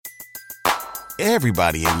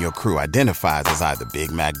Everybody in your crew identifies as either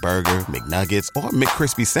Big Mac Burger, McNuggets, or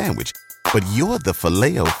McCrispy Sandwich. But you're the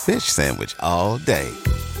Filet-O-Fish Sandwich all day.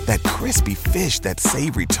 That crispy fish, that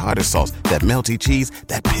savory tartar sauce, that melty cheese,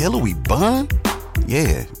 that pillowy bun.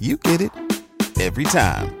 Yeah, you get it. Every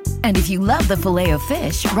time. And if you love the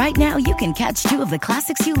Filet-O-Fish, right now you can catch two of the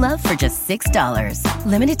classics you love for just $6.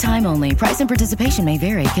 Limited time only. Price and participation may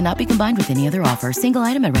vary. Cannot be combined with any other offer. Single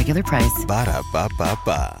item at regular price.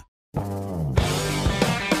 Ba-da-ba-ba-ba.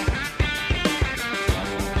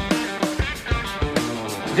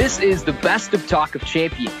 This is the Best of Talk of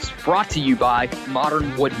Champions, brought to you by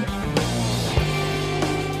Modern Woodmen.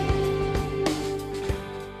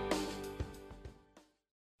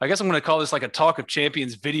 I guess I'm going to call this like a Talk of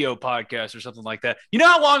Champions video podcast or something like that. You know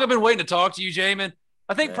how long I've been waiting to talk to you, Jamin?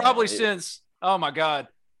 I think probably since, oh my God,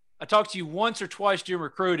 I talked to you once or twice during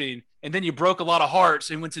recruiting, and then you broke a lot of hearts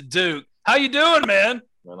and went to Duke. How you doing, man?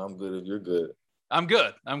 Man, I'm good if you're good. I'm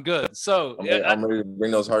good. So I'm ready to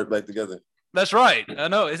bring those hearts back together. That's right. I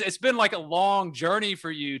know. It's been like a long journey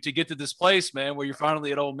for you to get to this place, man, where you're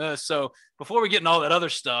finally at Ole Miss. So before we get into all that other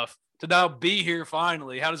stuff, to now be here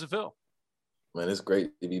finally, how does it feel? Man, it's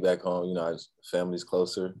great to be back home. You know, family's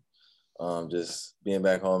closer. Just being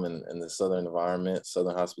back home in the Southern environment,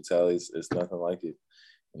 Southern hospitality, it's nothing like it.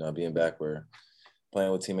 You know, being back where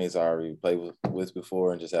playing with teammates I already played with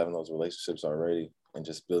before and just having those relationships already and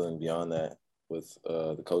just building beyond that with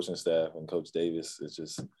the coaching staff and Coach Davis. It's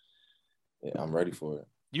just, yeah, I'm ready for it.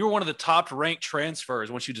 You were one of the top-ranked transfers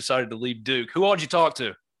once you decided to leave Duke. Who all did you talk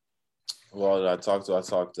to? Who all did I talk to? I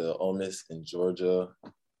talked to Ole Miss in Georgia,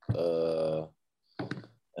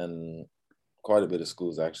 and quite a bit of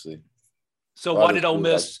schools actually. So why did Ole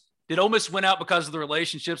Miss win out because of the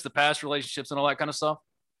relationships, the past relationships and all that kind of stuff?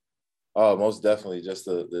 Oh, most definitely. Just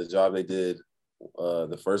the job they did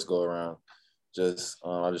the first go around.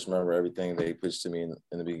 I just remember everything they pitched to me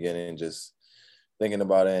in the beginning, just thinking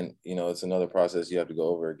about it. And, you know, it's another process you have to go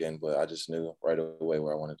over again, but I just knew right away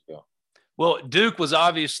where I wanted to go. Well, Duke was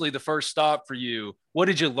obviously the first stop for you. What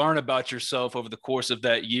did you learn about yourself over the course of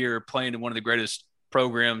that year playing in one of the greatest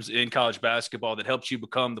programs in college basketball that helped you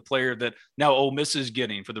become the player that now Ole Miss is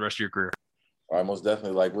getting for the rest of your career? All right, most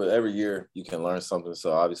definitely. Like with every year, you can learn something.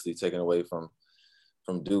 So obviously, taking away from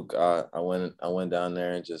Duke, I went down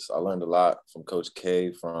there and I learned a lot from Coach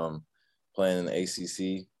K, from playing in the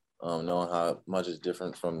ACC, knowing how much is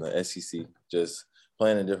different from the SEC. Just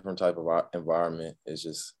playing in a different type of environment it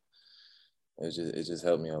just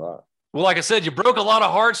helped me a lot. Well, like I said, you broke a lot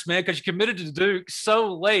of hearts, man, because you committed to Duke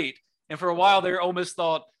so late. And for a while there, Ole Miss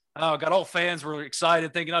thought, got all fans were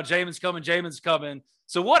excited, thinking, oh, Jamin's coming.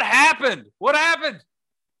 So what happened?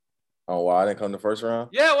 Oh, why I didn't come the first round?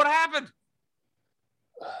 Yeah, what happened?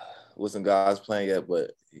 Wasn't God's plan yet,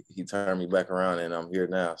 but he turned me back around, and I'm here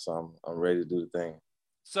now. So I'm ready to do the thing.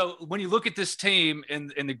 So when you look at this team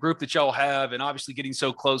and the group that y'all have, and obviously getting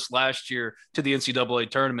so close last year to the NCAA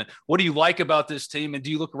tournament, what do you like about this team? And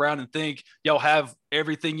do you look around and think y'all have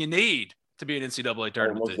everything you need to be an NCAA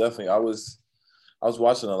tournament team? Most definitely. I was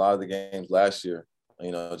watching a lot of the games last year,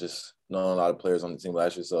 you know, just knowing a lot of players on the team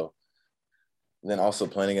last year. So then also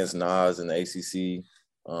playing against Nas in the ACC,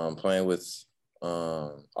 playing with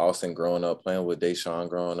Austin growing up, playing with Deshaun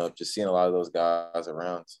growing up, just seeing a lot of those guys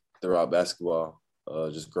around throughout basketball.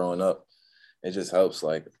 Just growing up, it just helps.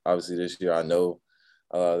 Like, obviously this year I know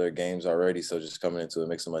their games already, so just coming into it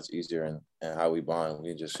makes it much easier, and how we bond,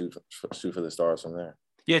 we just shoot for the stars from there.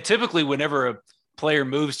 Yeah, typically whenever a player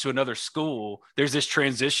moves to another school, there's this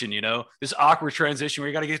transition, you know, this awkward transition where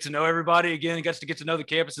you got to get to know everybody again, you got to get to know the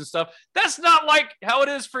campus and stuff. That's not like how it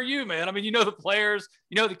is for you, man. I mean, you know the players,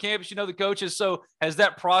 you know the campus, you know the coaches. So has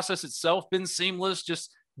that process itself been seamless,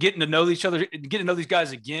 just getting to know each other, getting to know these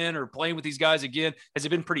guys again, or playing with these guys again? Has it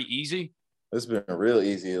been pretty easy? It's been real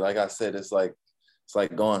easy. Like I said, it's like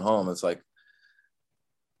going home. It's like,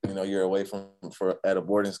 you know, you're away at a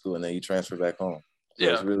boarding school and then you transfer back home. So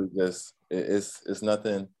yeah. It's really just, it's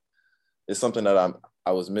nothing. It's something that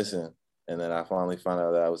I was missing. And then I finally found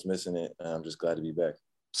out that I was missing it. And I'm just glad to be back.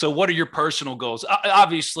 So what are your personal goals?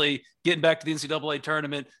 Obviously, getting back to the NCAA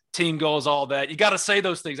tournament, team goals, all that. You got to say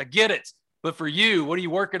those things. I get it. But for you, what are you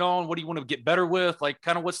working on? What do you want to get better with? Like,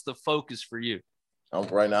 kind of what's the focus for you?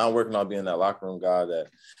 Right now, I'm working on being that locker room guy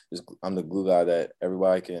I'm the glue guy that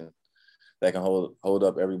everybody can hold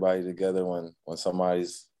up everybody together when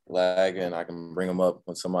somebody's lagging. I can bring them up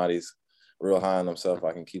when somebody's real high on themselves.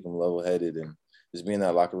 I can keep them level-headed, and just being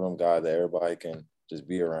that locker room guy that everybody can just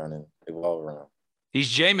be around and evolve around. He's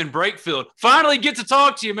Jamin Brakefield. Finally get to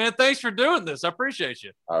talk to you, man. Thanks for doing this. I appreciate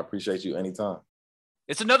you. I appreciate you anytime.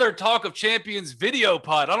 It's another Talk of Champions video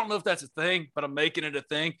pod. I don't know if that's a thing, but I'm making it a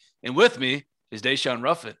thing. And with me is Deshaun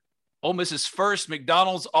Ruffin, Ole Miss's first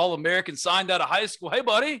McDonald's All-American signed out of high school. Hey,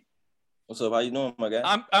 buddy. What's up? How you doing, my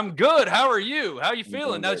guy? I'm good. How are you? How are you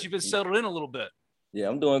feeling now great. that you've been settled in a little bit? Yeah,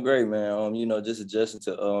 I'm doing great, man. Just adjusting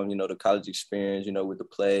to the college experience, with the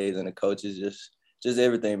plays and the coaches, just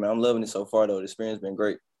everything, man. I'm loving it so far, though. The experience has been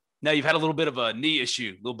great. Now you've had a little bit of a knee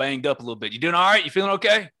issue, a little banged up a little bit. You doing all right? You feeling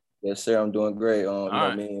okay? Yes, sir. I'm doing great.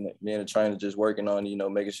 Right. Me and the trainer just working on,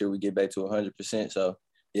 making sure we get back to 100%. So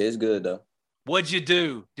yeah, it's good though. What'd you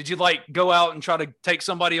do? Did you go out and try to take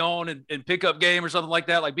somebody on and pick up game or something like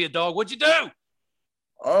that? Like be a dog? What'd you do?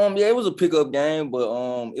 Yeah, it was a pickup game, but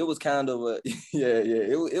it was kind of a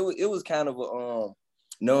it was kind of a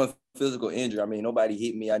non-physical injury. I mean, nobody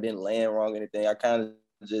hit me. I didn't land wrong or anything. I kind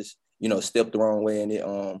of just stepped the wrong way and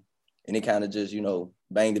it kind of just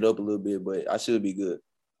banged it up a little bit, but I should be good.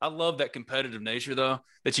 I love that competitive nature though,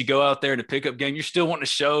 that you go out there in a pickup game. You're still wanting to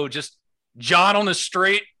show just John on the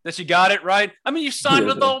street that you got it right. I mean, you signed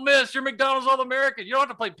with Ole Miss. You're McDonald's All-American. You don't have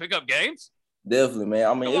to play pickup games. Definitely, man.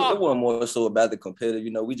 I mean, it wasn't more so about the competitive.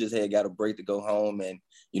 We just had got a break to go home, and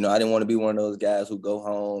I didn't want to be one of those guys who go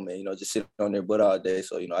home and just sit on their butt all day.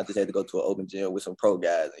 So I just had to go to an open gym with some pro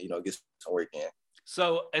guys and get some work in.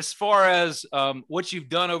 So as far as what you've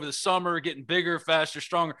done over the summer, getting bigger, faster,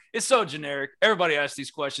 stronger, it's so generic. Everybody asks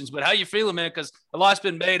these questions, but how you feeling, man? Because a lot's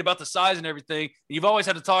been made about the size and everything. You've always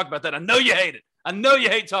had to talk about that. I know you hate it. I know you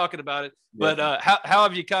hate talking about it, but how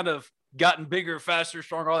have you kind of gotten bigger, faster,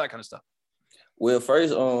 stronger, all that kind of stuff? Well,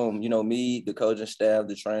 first, me, the coaching staff,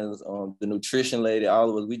 the trainers, the nutrition lady, all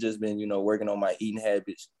of us, we just been, working on my eating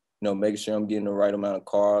habits, making sure I'm getting the right amount of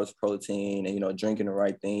carbs, protein, and, drinking the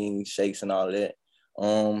right things, shakes and all of that.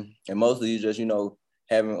 And mostly just,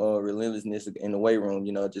 having relentlessness in the weight room,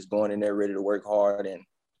 just going in there ready to work hard and,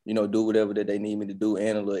 do whatever that they need me to do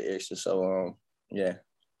and a little extra. So, yeah.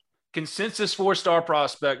 Consensus 4-star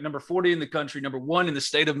prospect, number 40 in the country, number 1 in the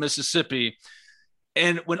state of Mississippi.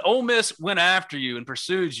 And when Ole Miss went after you and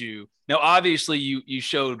pursued you, now obviously you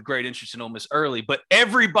showed great interest in Ole Miss early, but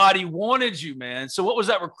everybody wanted you, man. So what was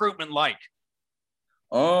that recruitment like?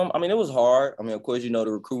 I mean, it was hard. I mean, of course, the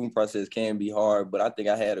recruiting process can be hard, but I think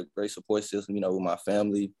I had a great support system, with my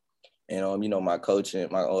family and, my coach and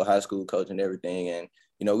my old high school coach and everything. And,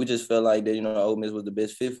 we just felt like that, Ole Miss was the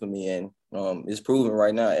best fit for me. And it's proven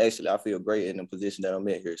right now. Actually, I feel great in the position that I'm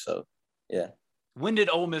in here. So, yeah. When did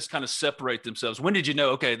Ole Miss kind of separate themselves? When did you know,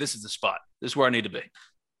 okay, this is the spot. This is where I need to be?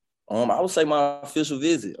 I would say my official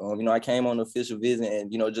visit. I came on the official visit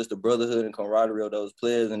and, just the brotherhood and camaraderie of those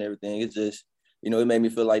players and everything. It's just, it made me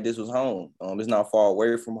feel like this was home. It's not far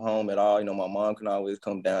away from home at all. My mom can always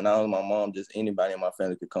come down. Not only my mom, just anybody in my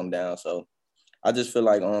family could come down. So I just feel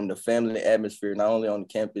like the family atmosphere, not only on the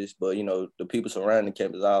campus, but, the people surrounding the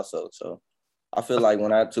campus also. So I feel like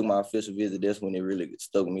when I took my official visit, that's when it really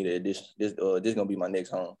stuck with me that this is going to be my next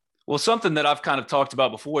home. Well, something that I've kind of talked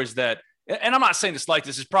about before is that, and I'm not saying this like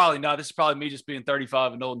this is probably me just being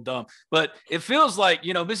 35 and old and dumb, but it feels like,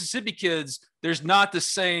 Mississippi kids, there's not the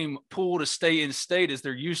same pool to stay in state as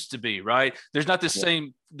there used to be, right? There's not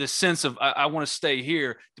the sense of I want to stay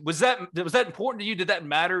here. Was that important to you? Did that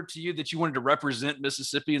matter to you that you wanted to represent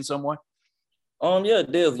Mississippi in some way? Yeah,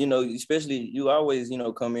 Dev, especially you always,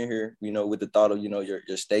 come in here, with the thought of,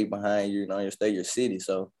 your state behind you, your state, your city.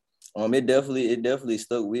 So it definitely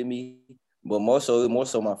stuck with me, but more so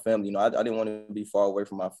my family. I didn't want to be far away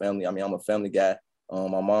from my family. I mean, I'm a family guy.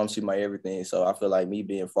 My mom, she's my everything. So I feel like me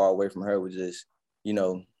being far away from her was just,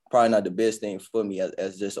 probably not the best thing for me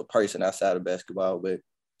as just a person outside of basketball. But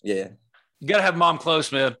yeah. You got to have mom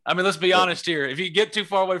close, man. I mean, let's be honest here. If you get too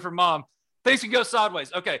far away from mom, things can go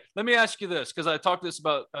sideways. Okay, let me ask you this, because I talked to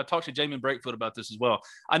Jamin Breakfoot about this as well.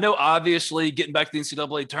 I know obviously getting back to the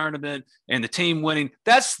NCAA tournament and the team winning,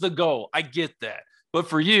 that's the goal. I get that. But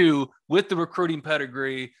for you, with the recruiting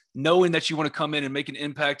pedigree, knowing that you want to come in and make an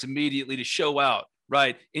impact immediately to show out,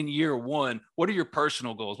 right, in year one, what are your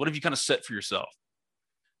personal goals? What have you kind of set for yourself?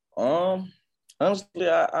 Honestly,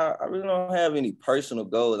 I really don't have any personal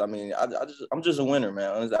goals. I mean, I'm just a winner, man.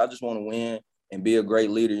 Honestly, I just want to win and be a great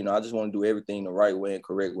leader. I just want to do everything the right way and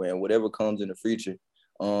correct way, and whatever comes in the future,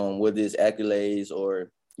 whether it's accolades or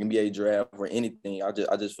NBA draft or anything, I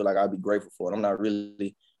just feel like I'd be grateful for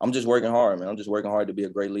it. I'm just working hard, man. I'm just working hard to be a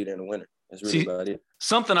great leader and a winner. That's really about it.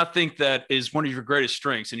 Something I think that is one of your greatest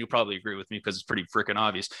strengths, and you'll probably agree with me because it's pretty freaking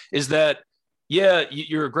obvious, is that, yeah,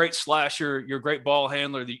 you're a great slasher, you're a great ball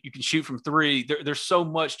handler, that you can shoot from three. There's so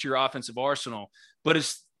much to your offensive arsenal, but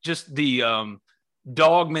it's just the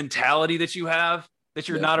dog mentality that you have, that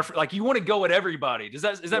you're not afraid. Like, you want to go at everybody. Is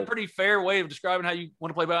that pretty fair way of describing how you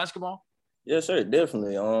want to play basketball? Yes, sir,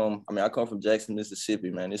 definitely. I mean, I come from Jackson, Mississippi,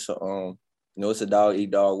 man. It's You know, it's a dog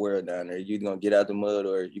eat dog world down there. You're gonna get out the mud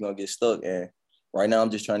or you're gonna get stuck. And right now, I'm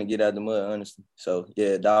just trying to get out the mud, honestly. So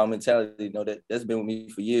yeah, dog mentality, you know, that's been with me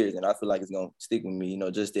for years, and I feel like it's gonna stick with me. You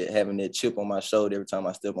know, just that having that chip on my shoulder every time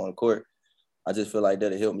I step on the court. I just feel like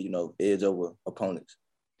that'll help me, you know, edge over opponents.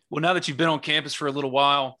 Well, now that you've been on campus for a little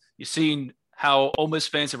while, you've seen how Ole Miss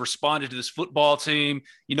fans have responded to this football team.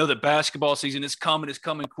 You know that basketball season is coming. It's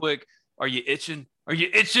coming quick. Are you itching? Are you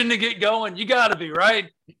itching to get going? You got to be,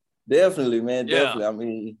 right? Definitely, man. Yeah. Definitely. I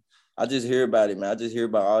mean, I just hear about it, man. I just hear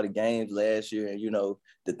about all the games last year and, you know,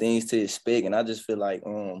 the things to expect. And I just feel like,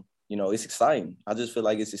 you know, it's exciting. I just feel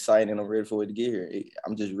like it's exciting and I'm ready for it to get here.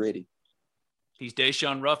 I'm just ready. He's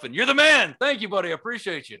Deshaun Ruffin. You're the man. Thank you, buddy. I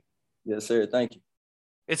appreciate you. Yes, sir. Thank you.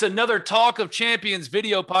 It's another Talk of Champions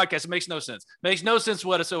video podcast. It makes no sense. Makes no sense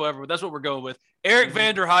whatsoever, but that's what we're going with. Eric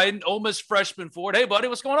Vander Heiden, Ole Miss freshman forward. Hey, buddy,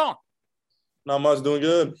 what's going on? Not much. Doing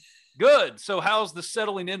good. Good. So how's the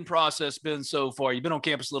settling in process been so far? You've been on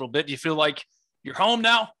campus a little bit. Do you feel like you're home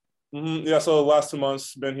now? Yeah, so the last 2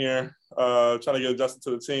 months been here, trying to get adjusted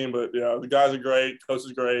to the team. But, yeah, the guys are great. Coach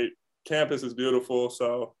is great. Campus is beautiful.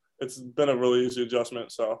 So it's been a really easy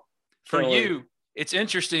adjustment. So for you, it's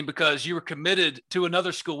interesting because you were committed to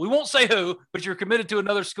another school. We won't say who, but you were committed to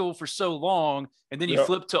another school for so long, and then you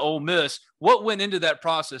flipped to Ole Miss. What went into that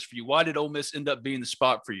process for you? Why did Ole Miss end up being the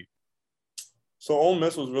spot for you? So Ole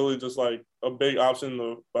Miss was really just like a big option,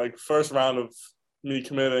 the like first round of me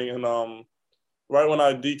committing. And right when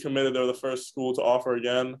I decommitted, they were the first school to offer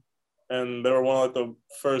again. And they were one of like the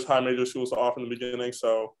first high major schools to offer in the beginning.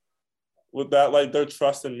 So with that, like their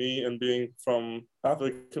trust in me and being from after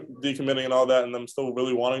decommitting and all that, and them still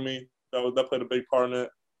really wanting me, that played a big part in it.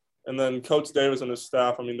 And then Coach Davis and his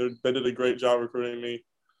staff, I mean, they did a great job recruiting me.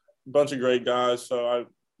 A bunch of great guys. So I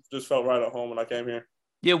just felt right at home when I came here.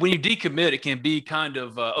 Yeah, when you decommit, it can be kind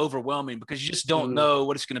of overwhelming because you just don't know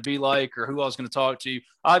what it's going to be like or who I was going to talk to.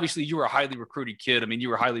 Obviously, you were a highly recruited kid. I mean, you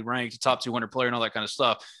were highly ranked, a top 200 player and all that kind of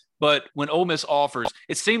stuff. But when Ole Miss offers,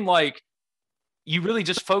 it seemed like you really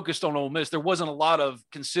just focused on Ole Miss. There wasn't a lot of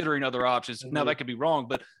considering other options. Now, that could be wrong,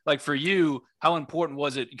 but like for you, how important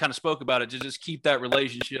was it? You kind of spoke about it to just keep that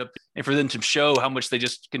relationship and for them to show how much they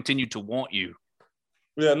just continued to want you.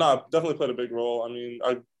 Yeah, no, definitely played a big role. I mean,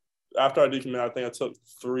 after I decommitted, I think I took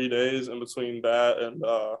 3 days in between that and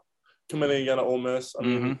committing again at Ole Miss. I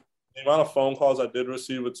mean, the amount of phone calls I did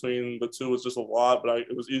receive between the two was just a lot, but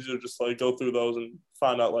it was easier to just like go through those and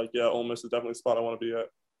find out like, yeah, Ole Miss is definitely the spot I want to be at.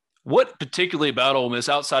 What particularly about Ole Miss,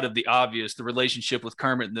 outside of the obvious, the relationship with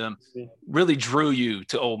Kermit and them, really drew you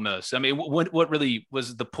to Ole Miss? I mean, what really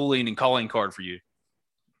was the pulling and calling card for you?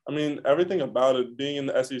 I mean, everything about it, being in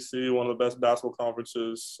the SEC, one of the best basketball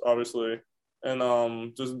conferences, obviously.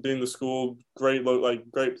 And just being the school, great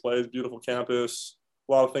plays, beautiful campus,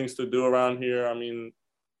 a lot of things to do around here. I mean,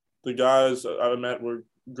 the guys I met were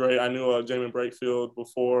great. I knew Jamin Brakefield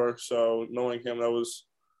before, so knowing him, that was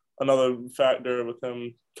another factor with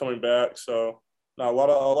him coming back. So, a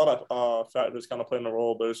lot of factors kind of playing a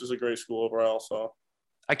role, but it's just a great school overall. So,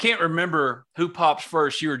 I can't remember who pops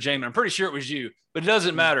first, you or Jamin. I'm pretty sure it was you, but it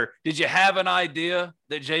doesn't matter. Did you have an idea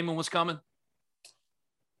that Jamin was coming?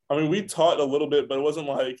 I mean, we talked a little bit, but it wasn't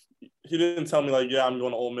like he didn't tell me like, yeah, I'm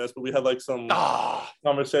going to Ole Miss. But we had like some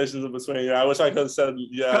conversations in between. Yeah, I wish I could have said,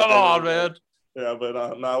 yeah. Come on, man. Yeah, but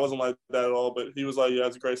no, it wasn't like that at all. But he was like, yeah,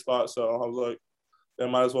 it's a great spot. So I was like, yeah,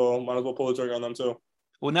 might as well pull the trigger on them too.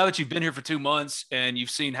 Well, now that you've been here for 2 months and you've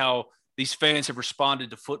seen how these fans have responded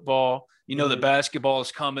to football, you know that basketball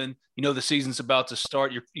is coming. You know the season's about to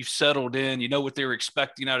start. You've settled in. You know what they're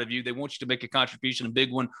expecting out of you. They want you to make a contribution, a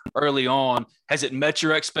big one early on. Has it met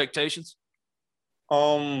your expectations?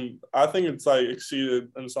 I think it's like exceeded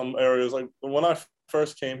in some areas. Like when I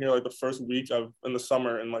first came here, like the first week in the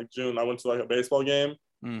summer in like June, I went to like a baseball game.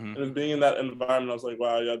 And just being in that environment, I was like,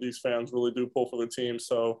 wow, yeah, these fans really do pull for the team.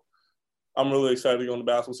 So I'm really excited to go into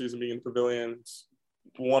basketball season, being in the pavilion. It's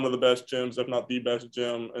one of the best gyms, if not the best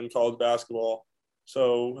gym in college basketball.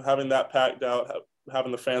 So having that packed out,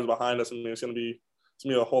 having the fans behind us, I mean, it's going to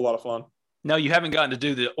be a whole lot of fun. Now, you haven't gotten to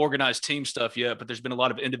do the organized team stuff yet, but there's been a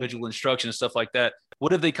lot of individual instruction and stuff like that.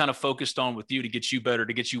 What have they kind of focused on with you to get you better,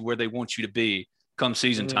 to get you where they want you to be come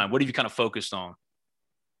season time? What have you kind of focused on?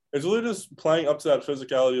 It's really just playing up to that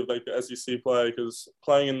physicality of like the SEC play, because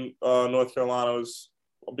playing in North Carolina was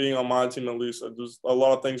being on my team, at least. There's a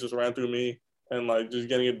lot of things just ran through me and like just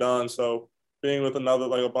getting it done. So being with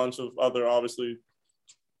a bunch of other, obviously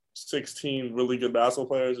 16 really good basketball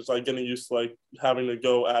players, it's like getting used to like having to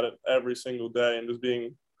go at it every single day and just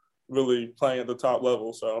being really playing at the top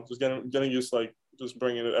level. So just getting used to like just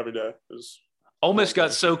bringing it every day. Ole Miss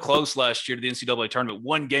got so close last year to the NCAA tournament,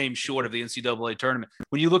 one game short of the NCAA tournament.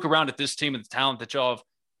 When you look around at this team and the talent that y'all have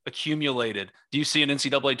accumulated, do you see an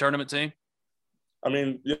NCAA tournament team? I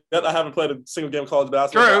mean, yet I haven't played a single game of college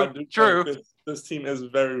basketball. True. This team is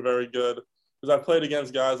very, very good. Because I've played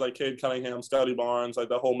against guys like Cade Cunningham, Scotty Barnes, like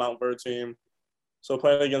the whole Mount Verde team. So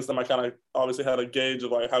playing against them, I kind of obviously had a gauge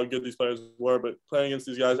of like how good these players were. But playing against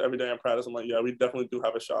these guys every day in practice, I'm like, yeah, we definitely do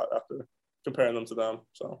have a shot after comparing them to them.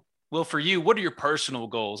 So. Well, for you, what are your personal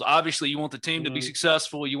goals? Obviously, you want the team to be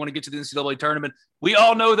successful. You want to get to the NCAA tournament. We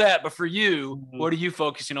all know that. But for you, what are you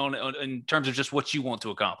focusing on in terms of just what you want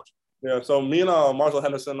to accomplish? Yeah, so me and Marshall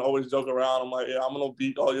Henderson always joke around. I'm like, yeah, I'm going to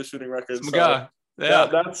beat all your shooting records. So guy. Yeah.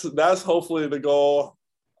 That's hopefully the goal.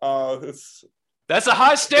 That's a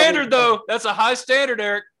high standard, though. That's a high standard,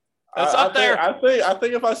 Eric. That's up there. I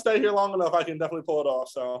think if I stay here long enough, I can definitely pull it off.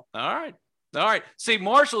 So. All right. See,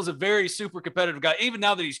 Marshall's a very super competitive guy. Even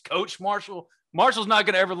now that he's coached Marshall's not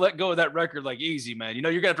going to ever let go of that record like easy, man. You know,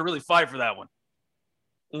 you're going to have to really fight for that one.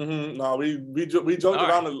 No, we joked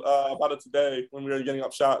around about it today when we were getting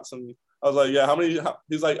up shots, and I was like, yeah, how many?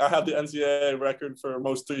 He's like, I have the NCAA record for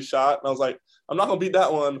most threes shot, and I was like, I'm not gonna beat that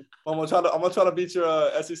one. I'm gonna try to beat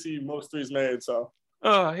your SEC most threes made. So.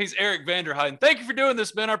 He's Eric Vanderheiden. Thank you for doing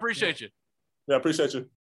this, man. I appreciate you. Yeah, appreciate you.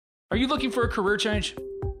 Are you looking for a career change?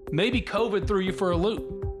 Maybe COVID threw you for a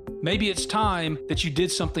loop. Maybe it's time that you did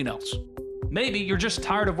something else. Maybe you're just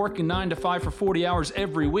tired of working 9 to 5 for 40 hours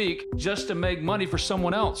every week just to make money for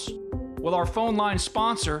someone else. Well, our phone line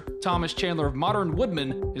sponsor, Thomas Chandler of Modern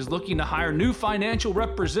Woodmen, is looking to hire new financial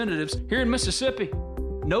representatives here in Mississippi.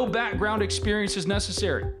 No background experience is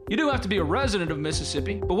necessary. You do have to be a resident of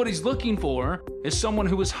Mississippi, but what he's looking for is someone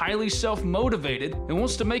who is highly self-motivated and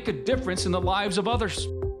wants to make a difference in the lives of others.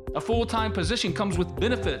 A full-time position comes with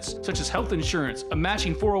benefits such as health insurance, a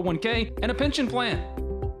matching 401k, and a pension plan.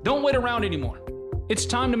 Don't wait around anymore. It's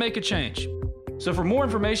time to make a change. So for more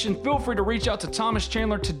information, feel free to reach out to Thomas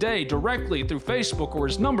Chandler today directly through Facebook or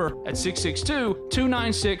his number at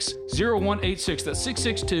 662-296-0186. That's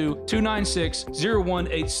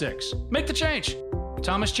 662-296-0186. Make the change.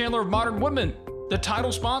 Thomas Chandler of Modern Woodmen, the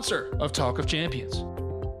title sponsor of Talk of Champions.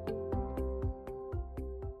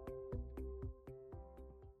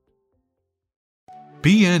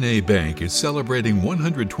 BNA Bank is celebrating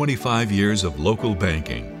 125 years of local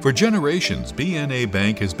banking. For generations, BNA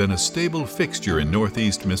Bank has been a stable fixture in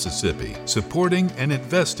Northeast Mississippi, supporting and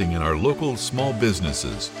investing in our local small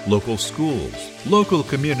businesses, local schools, local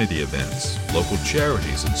community events, local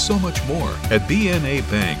charities, and so much more. At BNA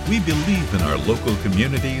Bank, we believe in our local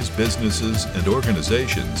communities, businesses, and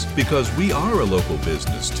organizations because we are a local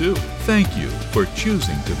business too. Thank you for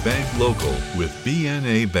choosing to bank local with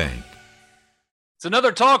BNA Bank. It's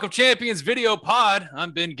another Talk of Champions video pod.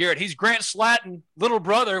 I'm Ben Garrett. He's Grant Slatton, little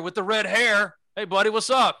brother with the red hair. Hey, buddy,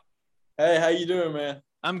 what's up? Hey, how you doing, man?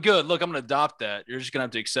 I'm good. Look, I'm going to adopt that. You're just going to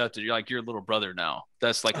have to accept it. You're like your little brother now.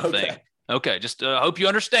 That's like the thing. Okay, just hope you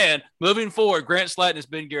understand. Moving forward, Grant Slatton is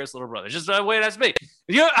Ben Garrett's little brother. It's just the way it has to be.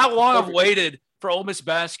 You know how long I've waited for Ole Miss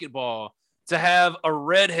basketball to have a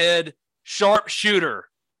redhead sharpshooter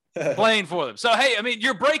playing for them. So, hey, I mean,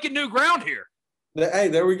 you're breaking new ground here. Hey,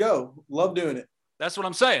 there we go. Love doing it. That's what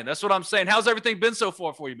I'm saying. How's everything been so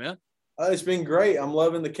far for you, man? It's been great. I'm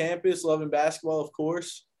loving the campus, loving basketball, of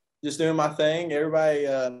course. Just doing my thing. Everybody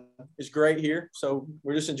is great here. So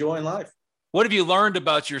we're just enjoying life. What have you learned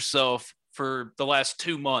about yourself for the last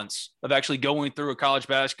 2 months of actually going through a college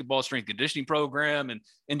basketball strength conditioning program and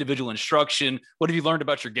individual instruction? What have you learned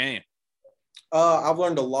about your game? I've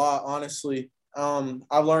learned a lot, honestly.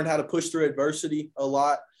 I've learned how to push through adversity a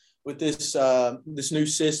lot. With this new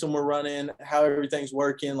system we're running, how everything's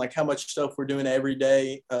working, like how much stuff we're doing every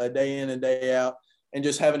day, day in and day out, and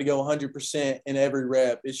just having to go 100% in every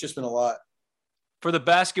rep. It's just been a lot. For the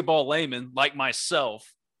basketball layman like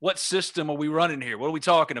myself, what system are we running here? What are we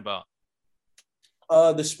talking about?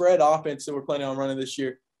 The spread offense that we're planning on running this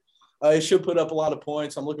year. It should put up a lot of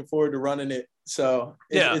points. I'm looking forward to running it. So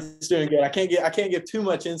it's doing good. I can't give too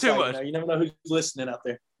much insight. You never know who's listening out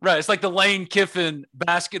there. Right. It's like the Lane Kiffin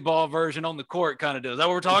basketball version on the court kind of does. Is that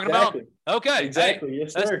what we're talking about? Okay. Exactly. Hey,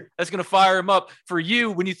 yes, sir. That's going to fire him up. For you,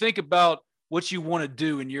 when you think about what you want to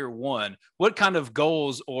do in year one, what kind of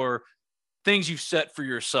goals or things you've set for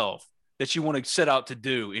yourself that you want to set out to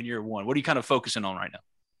do in year one? What are you kind of focusing on right now?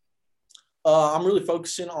 I'm really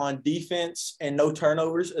focusing on defense and no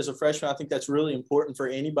turnovers as a freshman. I think that's really important for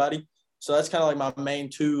anybody. So that's kind of like my main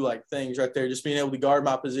two things right there, just being able to guard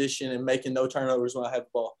my position and making no turnovers when I have the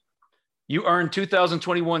ball. You earned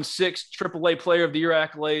 2021 6th AAA Player of the Year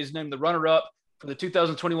accolades, named the runner-up for the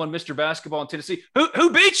 2021 Mr. Basketball in Tennessee.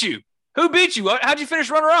 Who beat you? How'd you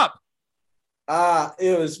finish runner-up?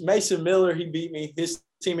 It was Mason Miller. He beat me. His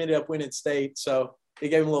team ended up winning state, so it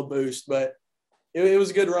gave him a little boost. But it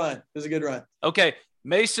was a good run. It was a good run. Okay,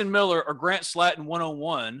 Mason Miller or Grant Slatton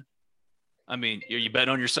 101. I mean, are you betting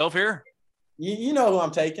on yourself here? You know who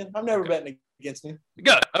I'm taking. I'm never betting against him.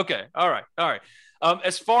 Good. Okay. All right.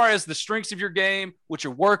 As far as the strengths of your game, what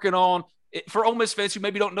you're working on, for Ole Miss fans who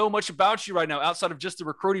maybe don't know much about you right now, outside of just the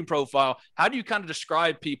recruiting profile, how do you kind of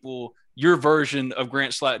describe people your version of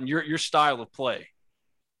Grant Slatton, your style of play?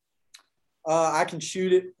 I can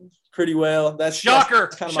shoot it pretty well. That's shocker.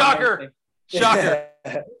 That's kind of shocker.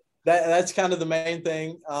 Shocker. That's kind of the main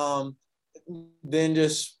thing. Then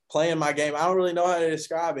just playing my game. I don't really know how to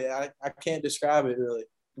describe it. I can't describe it really,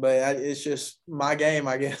 but it's just my game,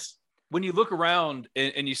 I guess. When you look around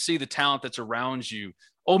and you see the talent that's around you,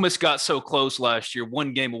 Ole Miss got so close last year,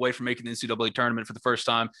 one game away from making the NCAA tournament for the first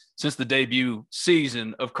time since the debut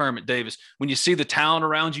season of Kermit Davis. When you see the talent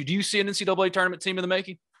around you, do you see an NCAA tournament team in the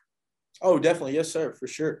making? Oh, definitely. Yes, sir, for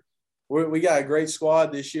sure. We got a great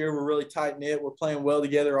squad this year. We're really tight-knit. We're playing well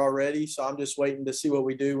together already, so I'm just waiting to see what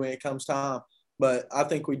we do when it comes time. But I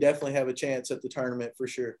think we definitely have a chance at the tournament for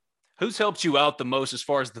sure. Who's helped you out the most as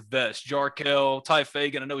far as the vets? Jarkel, Ty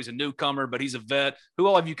Fagan, I know he's a newcomer, but he's a vet. Who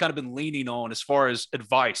all have you kind of been leaning on as far as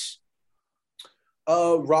advice?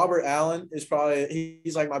 Robert Allen is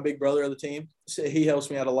he's like my big brother of the team. So he helps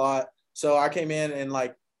me out a lot. So I came in and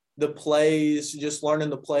like the plays, just learning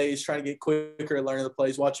the plays, trying to get quicker at learning the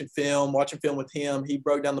plays, watching film with him. He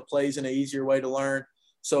broke down the plays in an easier way to learn.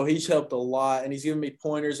 So he's helped a lot, and he's given me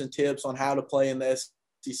pointers and tips on how to play in the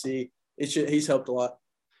SEC. He's helped a lot.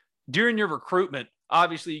 During your recruitment,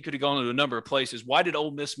 obviously you could have gone to a number of places. Why did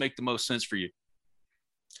Ole Miss make the most sense for you?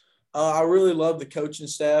 I really love the coaching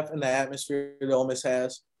staff and the atmosphere that Ole Miss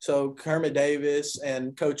has. So Kermit Davis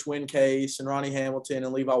and Coach Wynn Case and Ronnie Hamilton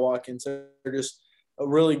and Levi Watkins, they're just a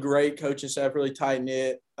really great coaching staff, really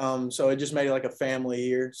tight-knit. So it just made it like a family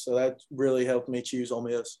here. So that really helped me choose Ole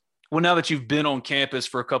Miss. Well, now that you've been on campus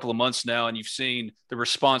for a couple of months now and you've seen the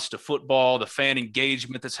response to football, the fan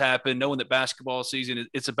engagement that's happened, knowing that basketball season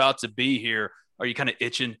it's about to be here, are you kind of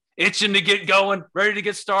itching to get going, ready to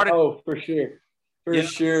get started? Oh, for sure. For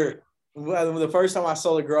sure. Well, the first time I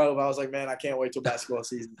saw the Grove, I was like, man, I can't wait till basketball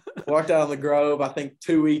season. Walked out on the Grove, I think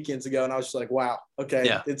 2 weekends ago, and I was just like, wow,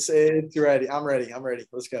 okay, it's ready. I'm ready.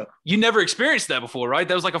 Let's go. You never experienced that before, right?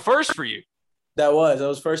 That was like a first for you. That was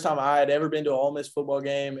the first time I had ever been to an Ole Miss football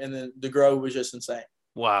game, and then the Grove was just insane.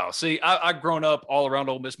 Wow. See, I've grown up all around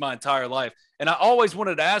Ole Miss my entire life, and I always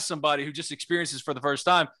wanted to ask somebody who just experiences for the first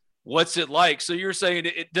time, what's it like? So you're saying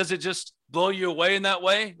does it just blow you away in that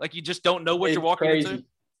way? Like you just don't know what you're walking into?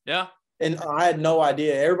 Yeah. And I had no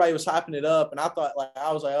idea. Everybody was hyping it up, and I thought,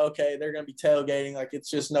 I was like, okay, they're going to be tailgating. Like, it's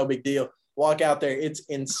just no big deal. Walk out there. It's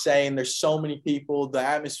insane. There's so many people. The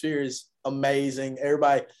atmosphere is amazing.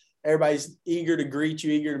 Everybody's eager to greet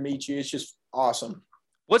you, eager to meet you. It's just awesome.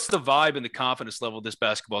 What's the vibe and the confidence level of this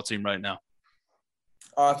basketball team right now?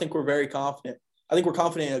 I think we're very confident. I think we're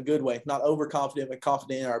confident in a good way, not overconfident, but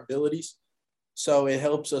confident in our abilities. So it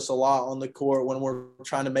helps us a lot on the court when we're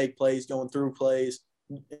trying to make plays, going through plays.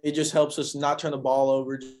 It just helps us not turn the ball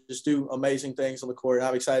over, just do amazing things on the court. And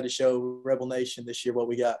I'm excited to show Rebel Nation this year what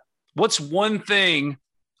we got. What's one thing,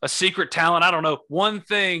 a secret talent, I don't know, one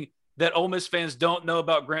thing that Ole Miss fans don't know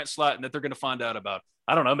about Grant Slatton that they're going to find out about?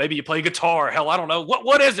 I don't know. Maybe you play guitar. Hell, I don't know.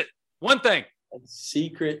 What is it? One thing. A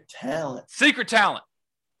secret talent. Secret talent.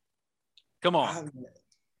 Come on.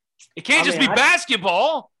 It can't just be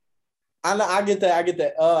basketball. I get that.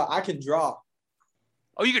 I can draw.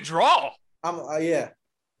 Oh, you can draw? Yeah.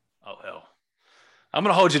 Oh, hell. I'm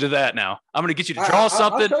going to hold you to that now. I'm going to get you to draw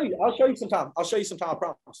something. I'll show you sometime. I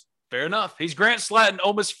promise. Fair enough. He's Grant Slatton,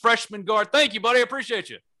 Ole Miss freshman guard. Thank you, buddy. I appreciate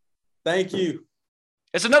you. Thank you.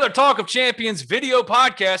 It's another Talk of Champions video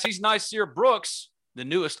podcast. He's Nasir Brooks, the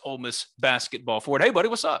newest Ole Miss basketball forward. Hey, buddy,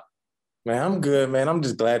 what's up? Man, I'm good, man. I'm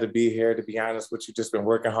just glad to be here, to be honest with you. Just been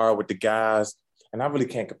working hard with the guys, and I really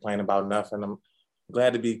can't complain about nothing. I'm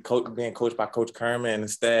glad to be being coached by Coach Kermit and the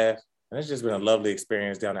staff, and it's just been a lovely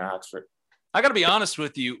experience down in Oxford. I got to be honest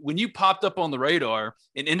with you. When you popped up on the radar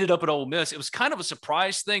and ended up at Ole Miss, it was kind of a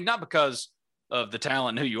surprise thing, not because of the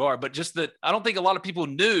talent and who you are, but just that I don't think a lot of people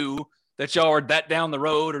knew that y'all are that down the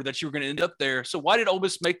road or that you were going to end up there. So why did Ole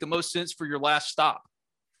Miss make the most sense for your last stop?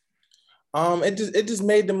 It just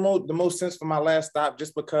made the most sense for my last stop,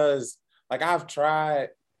 just because like I've tried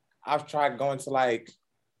going to like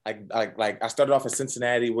I started off in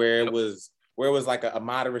Cincinnati where it was like a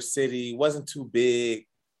moderate city, wasn't too big,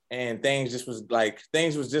 and things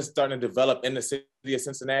was just starting to develop in the city of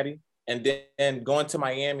Cincinnati. And then going to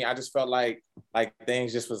Miami, I just felt like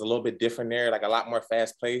things just was a little bit different there, like a lot more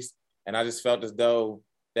fast paced. And I just felt as though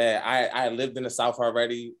that I lived in the South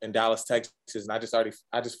already in Dallas, Texas. And I just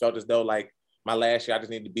felt as though like my last year, I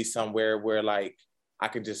just need to be somewhere where like I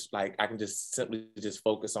can just simply just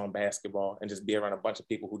focus on basketball and just be around a bunch of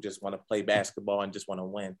people who just want to play basketball and just want to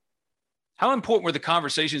win. How important were the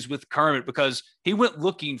conversations with Kermit? Because he went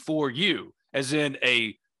looking for you as in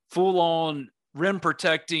a full-on rim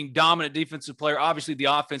protecting, dominant defensive player. Obviously, the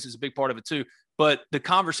offense is a big part of it too. But the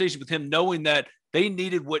conversation with him, knowing that they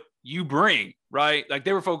needed what you bring, right? Like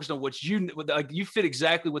they were focused on what you fit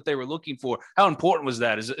exactly what they were looking for. How important was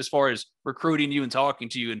that as far as recruiting you and talking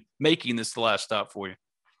to you and making this the last stop for you?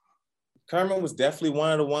 Kermit was definitely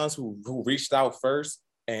one of the ones who reached out first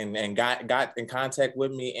and got in contact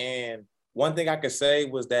with me. And one thing I could say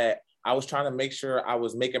was that I was trying to make sure I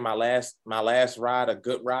was making my last ride a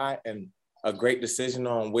good ride and a great decision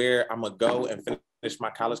on where I'm gonna go and finish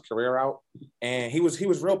my college career out. And he was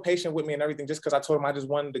real patient with me and everything, just because I told him I just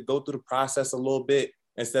wanted to go through the process a little bit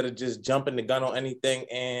instead of just jumping the gun on anything.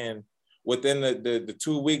 And within the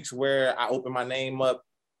 2 weeks where I opened my name up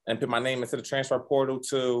and put my name into the transfer portal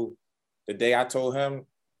to the day I told him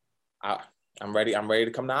I'm ready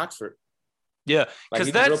to come to Oxford. Yeah, like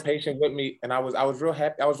he was real patient with me, and I was real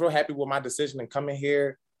happy. I was real happy with my decision in coming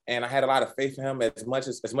here, and I had a lot of faith in him, as much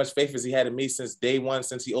faith as he had in me since day one,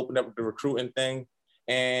 since he opened up the recruiting thing.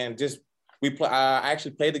 And just I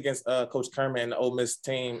actually played against Coach Kermit and the Ole Miss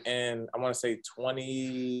team, and I want to say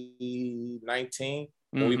 2019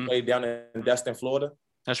 when we played down in Destin, Florida.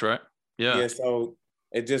 That's right. Yeah. Yeah. So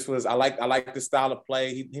it just was. I like the style of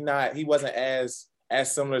play. He wasn't as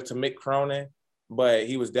similar to Mick Cronin, but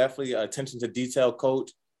he was definitely an attention to detail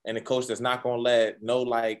coach, and a coach that's not going to let no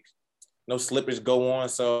slippage go on.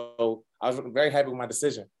 So I was very happy with my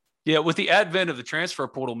decision. Yeah, with the advent of the transfer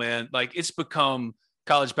portal, man, like it's become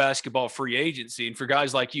college basketball free agency. And for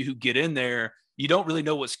guys like you who get in there, you don't really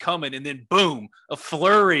know what's coming. And then boom, a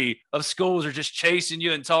flurry of schools are just chasing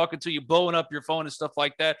you and talking to you, blowing up your phone and stuff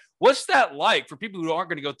like that. What's that like for people who aren't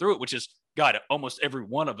going to go through it, which is, God, almost every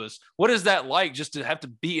one of us? What is that like just to have to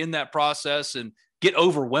be in that process and get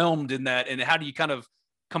overwhelmed in that? And how do you kind of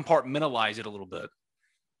compartmentalize it a little bit?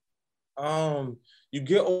 You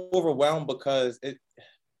get overwhelmed because it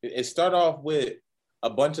started off with a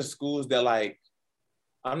bunch of schools that, like,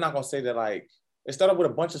 I'm not gonna say that, like, it started with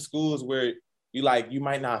a bunch of schools where you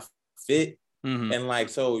might not fit, and like,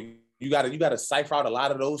 so you gotta cipher out a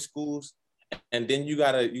lot of those schools, and then you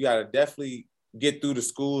gotta definitely get through the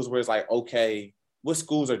schools where it's like, okay, what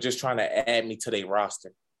schools are just trying to add me to their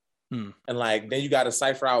roster, and like, then you gotta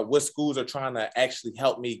cipher out what schools are trying to actually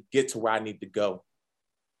help me get to where I need to go.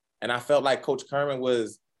 And I felt like Coach Kermit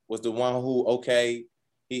was the one who, okay,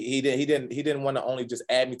 he didn't want to only just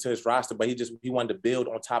add me to his roster, but he wanted to build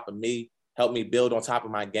on top of me, help me build on top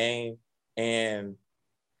of my game, and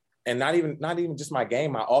not even just my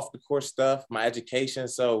game, my off the court stuff, my education.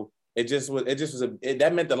 So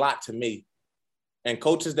that meant a lot to me. And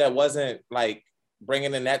coaches that wasn't like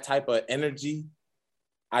bringing in that type of energy,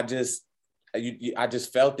 I just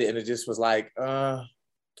felt it, and it just was like,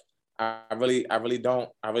 I really don't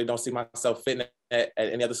see myself fitting at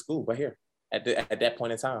any other school but here at that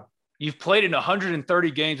point in time. You've played in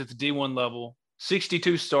 130 games at the D1 level,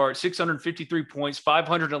 62 starts, 653 points,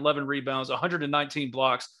 511 rebounds, 119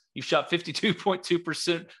 blocks. You've shot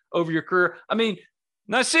 52.2% over your career. I mean,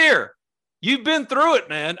 Nasir, you've been through it,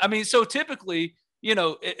 man. I mean, so typically, you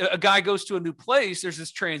know, a guy goes to a new place, there's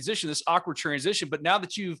this transition, this awkward transition. But now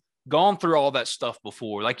that you've gone through all that stuff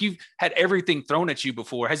before, like you've had everything thrown at you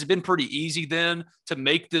before, has it been pretty easy then to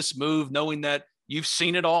make this move knowing that you've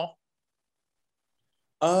seen it all?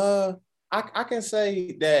 I can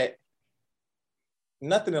say that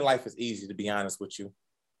nothing in life is easy, to be honest with you.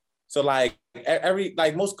 So like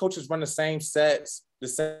most coaches run the same sets, we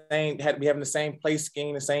having the same play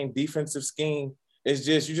scheme, the same defensive scheme. It's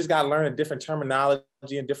just, you just got to learn a different terminology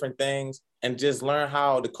and different things, and just learn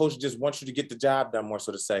how the coach just wants you to get the job done, more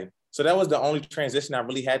so to say. So that was the only transition I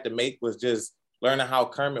really had to make, was just learning how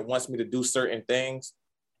Kermit wants me to do certain things,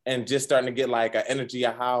 and just starting to get like an energy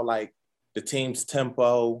of how like the team's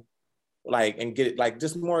tempo, like, and get it like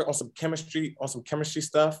just more on some chemistry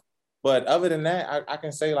stuff. But other than that, I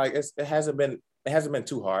can say like it hasn't been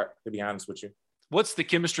too hard, to be honest with you. What's the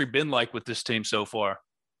chemistry been like with this team so far?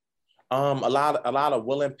 A lot of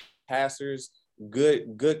willing passers,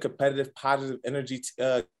 good competitive, positive energy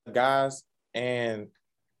guys, and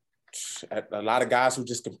a lot of guys who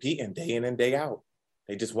just competing day in and day out.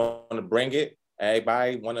 They just want to bring it.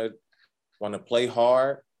 Everybody want to play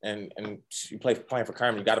hard, and you playing for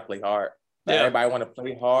Kermit, you got to play hard. Yeah. Everybody want to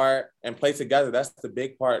play hard and play together. That's the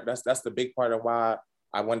big part. That's the big part of why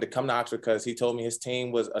I wanted to come to Oxford because he told me his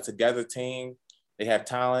team was a together team. They have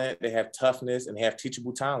talent, they have toughness, and they have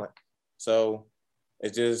teachable talent. So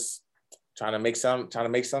it's just trying to make some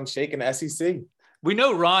shake in the SEC. We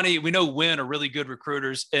know Ronnie, we know Wynn are really good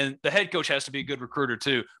recruiters, and the head coach has to be a good recruiter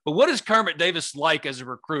too. But what is Kermit Davis like as a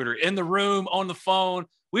recruiter? In the room, on the phone?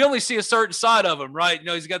 We only see a certain side of him, right? You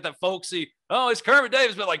know, he's got that folksy, oh, it's Kermit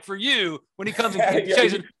Davis. But like for you, when he comes and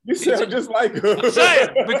chases, you sound just like him. I'm saying,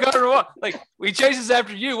 because like he chases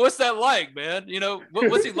after you. What's that like, man? You know,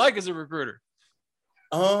 what's he like as a recruiter?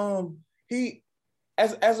 He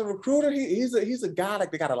as a recruiter, he's a guy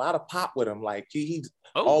like they got a lot of pop with him. Like he's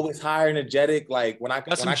always high energetic. Like when I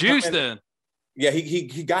got some juice then. Yeah,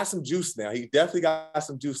 he got some juice now. He definitely got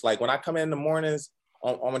some juice. Like when I come in the mornings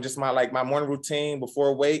on just my morning routine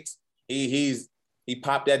before weights, he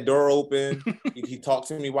popped that door open. he talks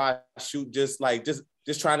to me while I shoot, just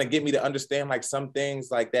trying to get me to understand like some things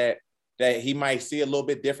like that he might see a little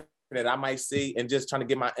bit different that I might see, and just trying to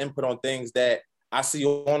get my input on things that I see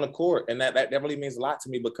on the court. And that really means a lot to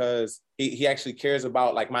me because he actually cares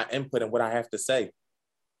about like my input and what I have to say.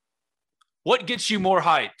 What gets you more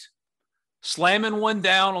hyped? Slamming one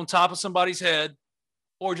down on top of somebody's head,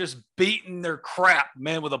 or just beating their crap,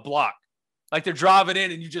 man, with a block? Like they're driving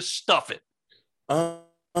in and you just stuff it. Come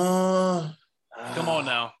on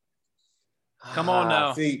now. Come on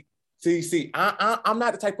now. See, I'm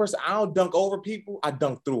not the type of person, I don't dunk over people, I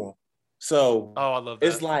dunk through them. So I love that.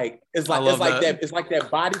 It's like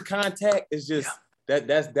that body contact is just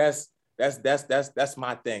that's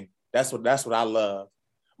my thing. That's what I love.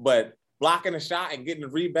 But blocking a shot and getting the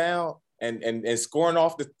rebound and scoring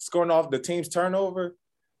off the team's turnover,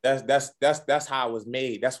 that's how I was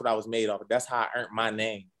made. That's what I was made of. That's how I earned my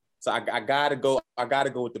name. So I gotta go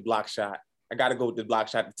with the block shot. I gotta go with the block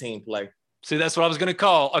shot, the team play. See, that's what I was gonna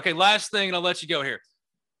call. Okay, last thing, and I'll let you go here.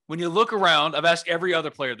 When you look around, I've asked every other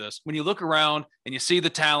player this. When you look around and you see the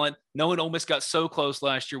talent, knowing Ole Miss got so close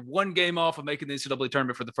last year, one game off of making the NCAA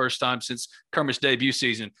tournament for the first time since Kermit's debut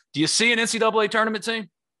season, do you see an NCAA tournament team?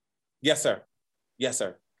 Yes, sir. Yes,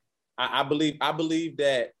 sir. I believe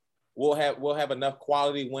that we'll have enough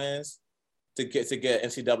quality wins to get an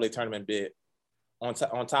NCAA tournament bid on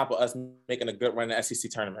top of us making a good run in the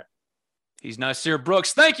SEC tournament. He's Nasir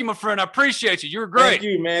Brooks. Thank you, my friend. I appreciate you. You were great. Thank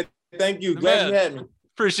you, man. Thank you. Glad you had me.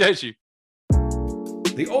 Appreciate you.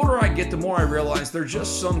 The older I get, the more I realize there are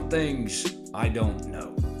just some things I don't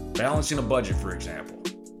know. Balancing a budget, for example.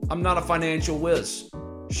 I'm not a financial whiz.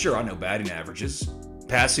 Sure, I know batting averages,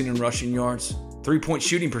 passing and rushing yards, three-point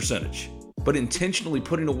shooting percentage. But intentionally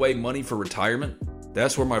putting away money for retirement?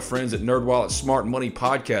 That's where my friends at NerdWallet's Smart Money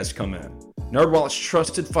Podcast come in. NerdWallet's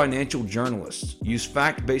trusted financial journalists use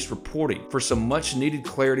fact-based reporting for some much-needed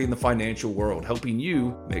clarity in the financial world, helping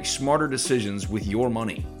you make smarter decisions with your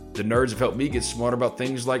money. The nerds have helped me get smarter about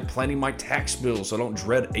things like planning my tax bill so I don't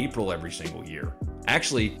dread April every single year.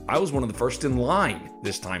 Actually, I was one of the first in line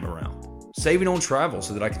this time around. Saving on travel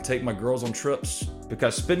so that I can take my girls on trips,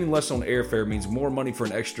 because spending less on airfare means more money for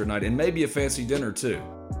an extra night and maybe a fancy dinner too.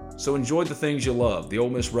 So enjoy the things you love, the Ole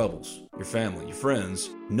Miss Rebels, your family, your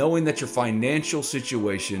friends, knowing that your financial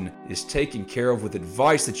situation is taken care of with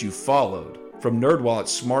advice that you followed from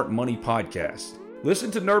NerdWallet's Smart Money Podcast.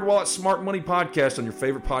 Listen to NerdWallet's Smart Money Podcast on your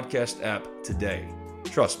favorite podcast app today.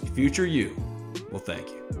 Trust me, future you will thank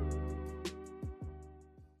you.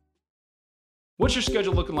 What's your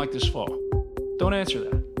schedule looking like this fall? Don't answer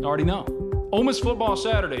that. I already know. Ole Miss football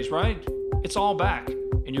Saturdays, right? It's all back,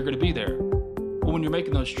 and you're going to be there. Well, when you're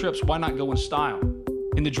making those trips, why not go in style?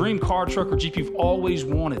 In the dream car, truck, or Jeep you've always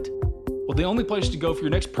wanted. Well, the only place to go for your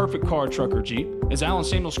next perfect car, truck, or Jeep is Allen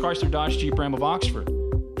Samuels Chrysler Dodge Jeep Ram of Oxford.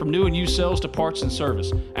 From new and used sales to parts and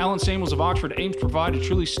service, Allen Samuels of Oxford aims to provide a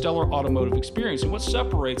truly stellar automotive experience. And what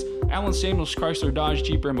separates Allen Samuels Chrysler Dodge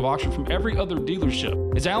Jeep Ram of Oxford from every other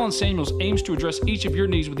dealership is Allen Samuels aims to address each of your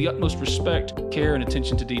needs with the utmost respect, care, and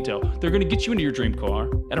attention to detail. They're going to get you into your dream car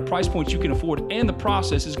at a price point you can afford, and the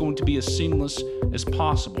process is going to be as seamless as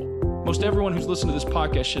possible. Most everyone who's listened to this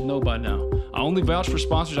podcast should know by now. I only vouch for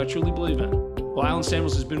sponsors I truly believe in. Well, Allen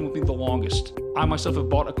Samuels has been with me the longest. I myself have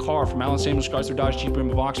bought a car from Allen Samuels Chrysler Dodge Jeep Ram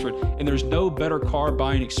of Oxford, and there's no better car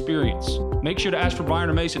buying experience. Make sure to ask for Brian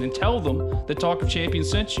or Mason and tell them that Talk of Champions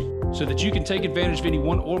sent you, so that you can take advantage of any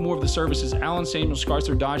one or more of the services Allen Samuels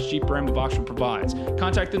Chrysler Dodge Jeep Ram of Oxford provides.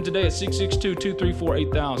 Contact them today at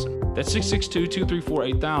 662-234-8000. That's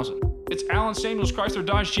 662-234-8000. It's Allen Samuels Chrysler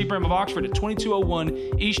Dodge Jeep Ram of Oxford at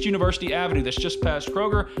 2201 East University Avenue. That's just past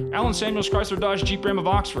Kroger. Allen Samuels Chrysler Dodge Jeep Ram of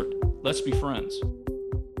Oxford. Let's be friends.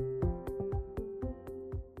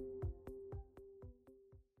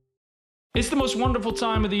 It's the most wonderful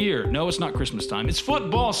time of the year. No, it's not Christmas time. It's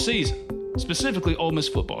football season. specifically Ole Miss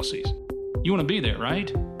football season. You want to be there, right?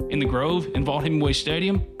 In the Grove, in Vaught-Hemingway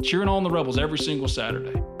Stadium, cheering on the Rebels every single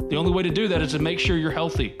Saturday. The only way to do that is to make sure you're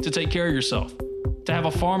healthy, to take care of yourself, to have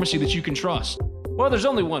a pharmacy that you can trust. Well, there's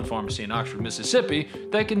only one pharmacy in Oxford, Mississippi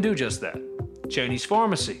that can do just that. Cheney's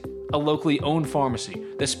Pharmacy, a locally owned pharmacy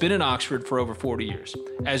that's been in Oxford for over 40 years,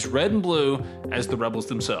 as red and blue as the Rebels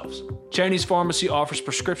themselves. Cheney's Pharmacy offers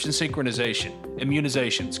prescription synchronization,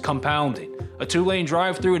 immunizations, compounding, a 2-lane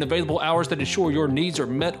drive-through, and available hours that ensure your needs are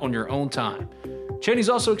met on your own time. Cheney's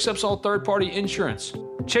also accepts all third-party insurance.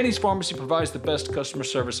 Cheney's Pharmacy provides the best customer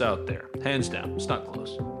service out there. Hands down, it's not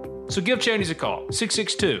close. So give Cheney's a call,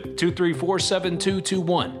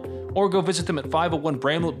 662-234-7221, or go visit them at 501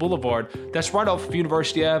 Bramlett Boulevard. That's right off of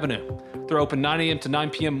University Avenue. They're open 9 a.m. to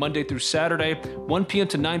 9 p.m. Monday through Saturday, 1 p.m.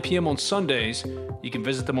 to 9 p.m. on Sundays. You can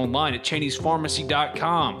visit them online at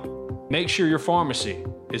Cheney'sPharmacy.com. Make sure your pharmacy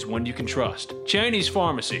is one you can trust. Cheney's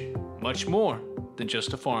Pharmacy, much more than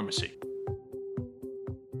just a pharmacy.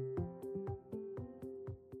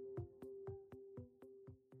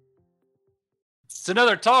 It's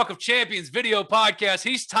another Talk of Champions video podcast.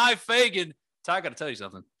 He's Ty Fagan. Ty, I got to tell you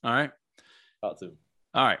something. All right. About to.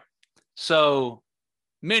 All right. So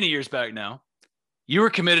many years back now, you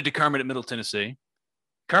were committed to Kermit at Middle Tennessee.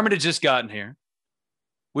 Kermit had just gotten here.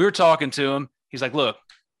 We were talking to him. He's like, look,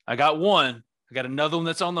 I got one. I got another one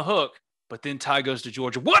that's on the hook. But then Ty goes to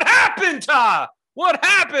Georgia. What happened, Ty? What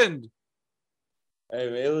happened?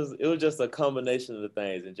 Hey, man, it was just a combination of the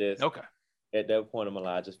things. And just okay. At that point in my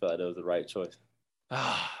life, I just felt like that was the right choice. You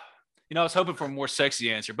know, I was hoping for a more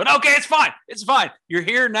sexy answer, but okay, it's fine. It's fine. You're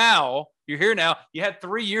here now. You had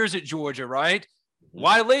 3 years at Georgia, right? Mm-hmm.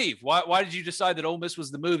 Why leave? Why did you decide that Ole Miss was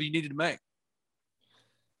the move you needed to make?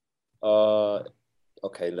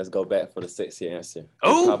 Okay, let's go back for the sexy answer.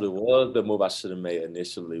 Oh, it probably was the move I should have made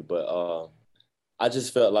initially, but I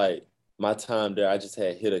just felt like my time there, I just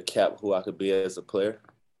had hit a cap who I could be as a player.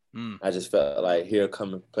 I just felt like here,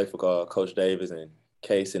 come and play for Coach Davis and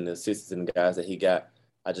Case and the assistants and the guys that he got.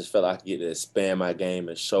 I just felt like I could get to expand my game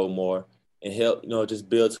and show more and help, just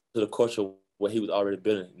build to the culture what he was already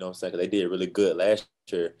building. You know what I'm saying? Because they did really good last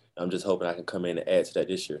year. I'm just hoping I can come in and add to that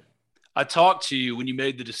this year. I talked to you when you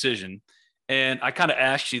made the decision, and I kind of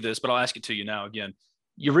asked you this, but I'll ask it to you now again.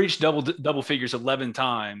 You reached double figures 11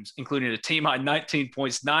 times, including a team high 19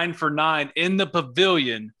 points, 9 for 9 in the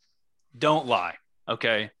pavilion. Don't lie,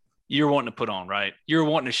 okay? You're wanting to put on, right? You're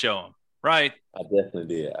wanting to show them, right? I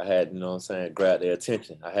definitely did. I had, grab their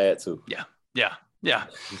attention. I had to. Yeah.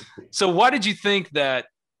 So why did you think that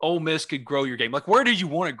Ole Miss could grow your game? Like, where did you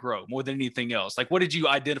want to grow more than anything else? Like, what did you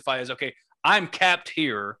identify as, okay, I'm capped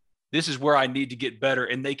here. This is where I need to get better,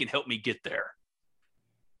 and they can help me get there?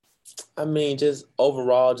 I mean, just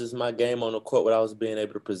overall, just my game on the court, what I was being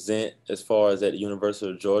able to present as far as at the University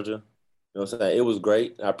of Georgia. You know what I'm saying? It was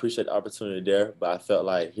great. I appreciate the opportunity there, but I felt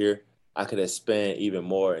like here I could expand even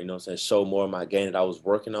more, show more of my game that I was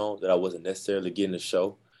working on that I wasn't necessarily getting to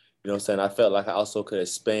show. You know what I'm saying? I felt like I also could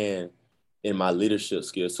expand in my leadership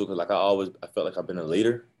skills too, because I felt like I've been a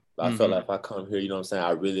leader. But I felt like if I come here,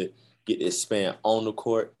 I really get to expand on the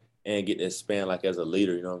court and get to expand like as a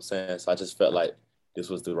leader, you know what I'm saying? So I just felt like this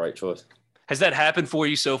was the right choice. Has that happened for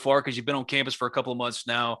you so far? Because you've been on campus for a couple of months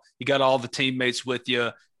now. You got all the teammates with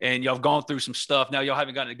you, and y'all have gone through some stuff. Now y'all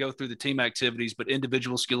haven't gotten to go through the team activities, but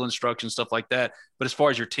individual skill instruction, stuff like that. But as far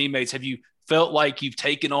as your teammates, have you felt like you've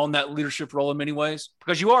taken on that leadership role in many ways?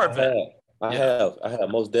 Because you are a vet. I have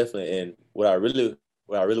most definitely. And what I really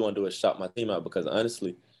want to do is shout my team out, because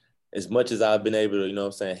honestly, as much as I've been able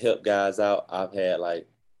to, help guys out, I've had like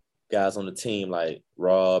guys on the team like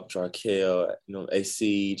Rob, Jarkel,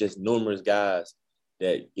 AC, just numerous guys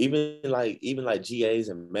that even like GAs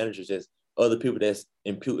and managers, just other people that's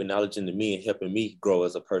imputing knowledge into me and helping me grow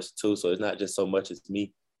as a person too. So it's not just so much as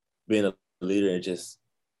me being a leader and just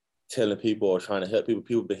telling people or trying to help people.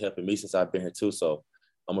 People have been helping me since I've been here too. So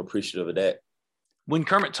I'm appreciative of that. When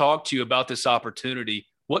Kermit talked to you about this opportunity,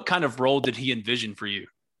 what kind of role did he envision for you?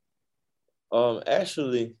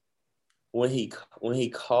 Actually, when he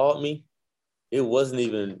called me, it wasn't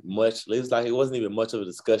even much. It was like it wasn't even much of a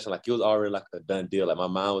discussion. Like it was already like a done deal. Like my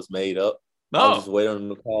mind was made up. I was just waiting on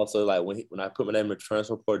him to call. So like when I put my name in the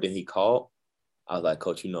transfer report, then he called. I was like,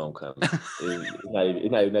 Coach, I'm coming.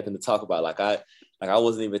 It's not even nothing to talk about. Like I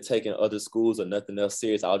wasn't even taking other schools or nothing else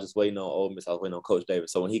serious. I was just waiting on Ole Miss. I was waiting on Coach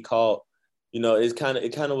Davis. So when he called, it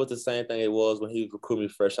kind of was the same thing it was when he recruited me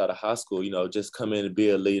fresh out of high school. Just come in and be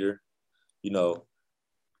a leader.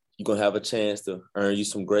 You're going to have a chance to earn you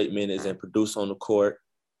some great minutes and produce on the court.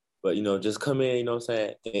 But, just come in,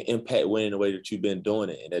 and impact winning the way that you've been doing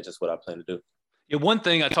it. And that's just what I plan to do. Yeah, one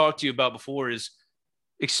thing I talked to you about before is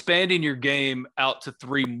expanding your game out to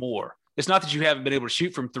three more? It's not that you haven't been able to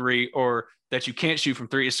shoot from three or that you can't shoot from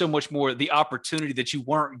three. It's so much more the opportunity that you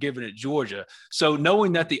weren't given at Georgia. So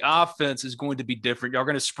knowing that the offense is going to be different, y'all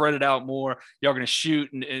going to spread it out more, y'all going to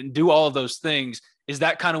shoot and do all of those things. Is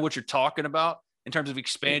that kind of what you're talking about in terms of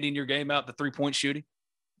expanding your game out, the 3-point shooting?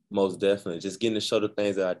 Most definitely. Just getting to show the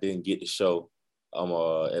things that I didn't get to show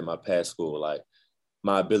at my past school. Like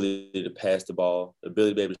my ability to pass the ball, the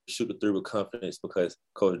ability to be able to shoot the three with confidence, because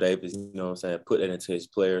Coach Davis, you know what I'm saying, put that into his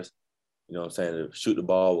players. You know what I'm saying, to shoot the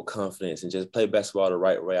ball with confidence and just play basketball the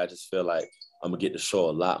right way. I just feel like I'm going to get to show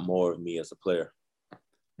a lot more of me as a player.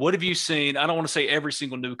 What have you seen? I don't want to say every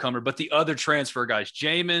single newcomer, but the other transfer guys,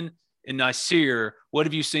 Jamin and Nasir, what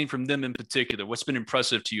have you seen from them in particular? What's been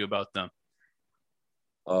impressive to you about them?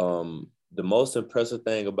 The most impressive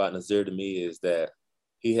thing about Nasir to me is that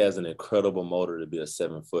he has an incredible motor to be a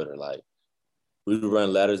 7-footer. Like, we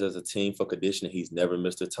run ladders as a team for conditioning. He's never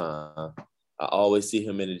missed a time. I always see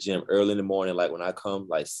him in the gym early in the morning. Like when I come,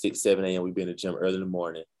 like 6, 7 a.m., we be in the gym early in the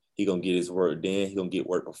morning. He going to get his work then. He going to get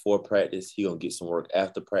work before practice. He going to get some work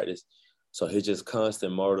after practice. So his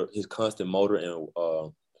constant motor and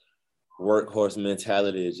workhorse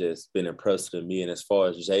mentality has just been impressive to me. And as far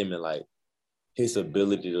as Jamin, like his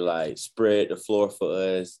ability to like spread the floor for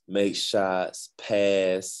us, make shots,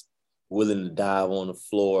 pass, willing to dive on the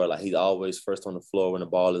floor. Like he's always first on the floor when the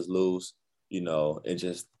ball is loose. You know, and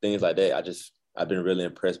just things like that. I've been really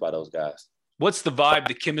impressed by those guys. What's the vibe,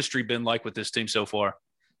 the chemistry been like with this team so far?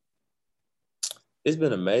 It's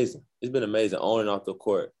been amazing. It's been amazing on and off the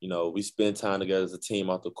court. You know, we spend time together as a team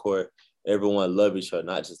off the court. Everyone love each other,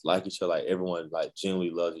 not just like each other. Like everyone like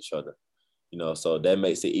genuinely loves each other. You know, so that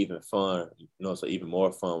makes it even fun. You know, so even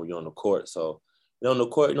more fun when you're on the court. So, you know, on the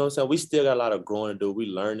court, you know what I'm saying? We still got a lot of growing to do. We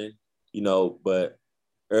learning, you know, but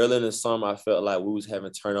early in the summer, I felt like we was having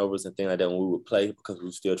turnovers and things like that when we would play because we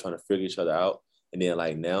were still trying to figure each other out. And then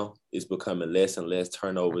like now it's becoming less and less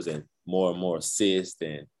turnovers and more assists.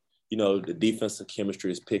 And, you know, the defensive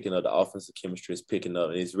chemistry is picking up, the offensive chemistry is picking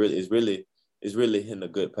up. And it's really hitting a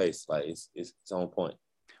good pace. Like it's on point.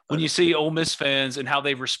 When you see Ole Miss fans and how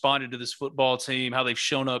they've responded to this football team, how they've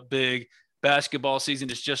shown up big, basketball season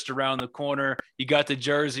is just around the corner. You got the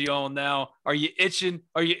jersey on now. Are you itching?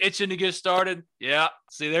 Are you itching to get started? Yeah.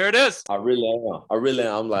 See, there it is. I really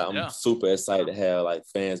am. I'm super excited to have like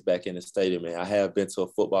fans back in the stadium, man. I have been to a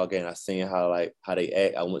football game. I've seen how they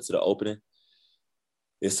act. I went to the opening.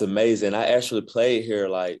 It's amazing. I actually played here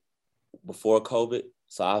like before COVID.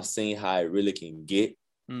 So I've seen how it really can get.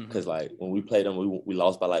 Because like when we played them, we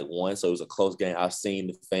lost by like 1. So it was a close game. I've seen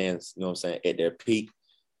the fans, you know what I'm saying, at their peak.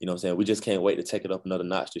 You know what I'm saying? We just can't wait to take it up another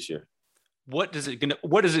notch this year. What is it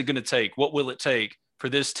gonna take? What will it take for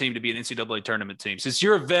this team to be an NCAA tournament team? Since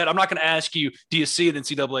you're a vet, I'm not going to ask you, do you see an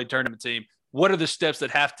NCAA tournament team? What are the steps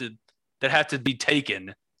that have to be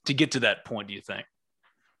taken to get to that point, do you think?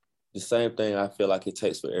 The same thing I feel like it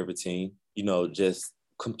takes for every team. You know, just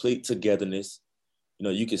complete togetherness. You know,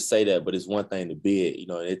 you can say that, but it's one thing to be it. You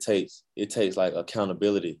know, it takes like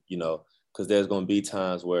accountability, you know, because there's going to be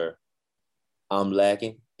times where I'm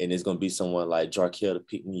lacking and it's going to be someone like Jarkel to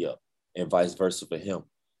pick me up and vice versa for him.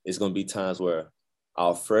 It's going to be times where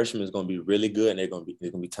our freshmen is going to be really good and there's going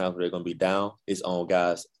to be times where they're going to be down. It's on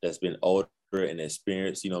guys that's been older and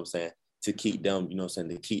experienced, you know what I'm saying, to keep them, you know what I'm saying,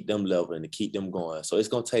 to keep them level and to keep them going. So it's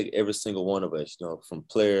going to take every single one of us, you know, from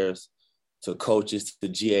players to coaches to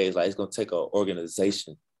GAs. Like, it's going to take an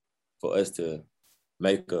organization for us to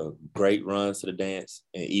make a great run to the dance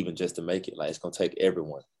and even just to make it. Like, it's going to take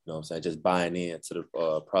everyone, you know what I'm saying, just buying into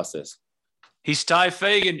the process. He's Ty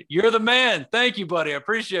Fagan. You're the man. Thank you, buddy. I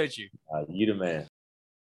appreciate you. You the man.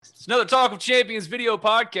 It's another Talk of Champions video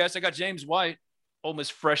podcast. I got James White, Ole Miss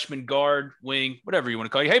freshman guard, wing, whatever you want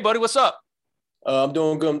to call you. Hey, buddy, what's up? I'm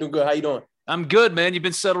doing good. How you doing? I'm good, man. You've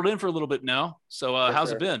been settled in for a little bit now. So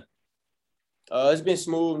how's it been? It's been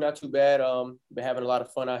smooth, not too bad. Been having a lot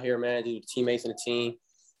of fun out here, man. The teammates and the team.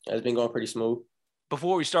 It's been going pretty smooth.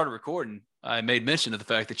 Before we started recording, I made mention of the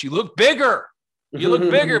fact that you look bigger. You look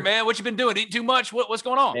bigger, man. What you been doing? Eating too much? What's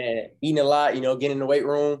going on? Man, eating a lot, you know, getting in the weight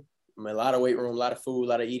room. I mean, a lot of weight room, a lot of food, a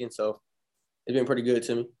lot of eating. So it's been pretty good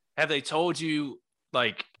to me. Have they told you,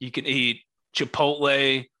 like, you can eat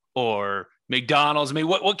Chipotle or McDonald's? I mean,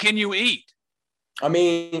 what can you eat? I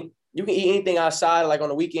mean, you can eat anything outside, like on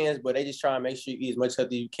the weekends, but they just try and make sure you eat as much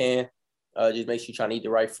healthy as you can. Just make sure you're trying to eat the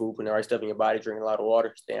right food, putting the right stuff in your body, drinking a lot of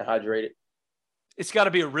water, staying hydrated. It's got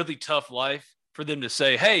to be a really tough life for them to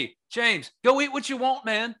say, hey, James, go eat what you want,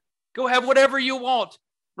 man. Go have whatever you want,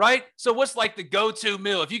 right? So what's like the go-to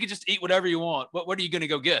meal? If you could just eat whatever you want, what are you going to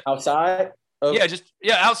go get? Outside?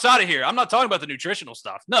 Outside of here. I'm not talking about the nutritional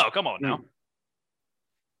stuff. No, come on now.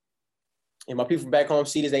 If my people from back home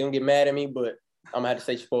see this, they're going to get mad at me, but I'm going to have to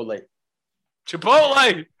say Chipotle. Chipotle.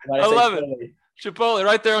 I love Chipotle. it. Chipotle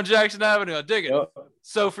right there on Jackson Avenue. I dig it. Yep.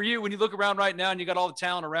 So for you, when you look around right now and you got all the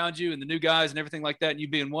talent around you and the new guys and everything like that, and you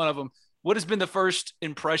being one of them, what has been the first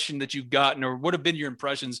impression that you've gotten, or what have been your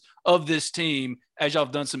impressions of this team as y'all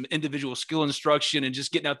have done some individual skill instruction and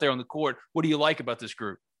just getting out there on the court? What do you like about this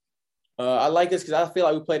group? I like this because I feel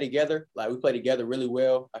like we play together. Like, we play together really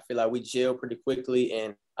well. I feel like we gel pretty quickly,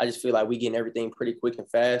 and I just feel like we getting everything pretty quick and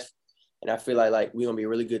fast. And I feel like we're going to be a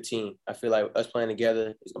really good team. I feel like us playing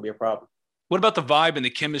together is going to be a problem. What about the vibe and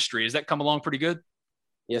the chemistry? Has that come along pretty good?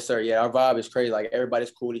 Yes, sir. Yeah, our vibe is crazy. Like,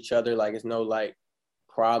 everybody's cool with each other. Like, it's no, like,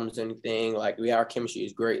 problems or anything. Like, our chemistry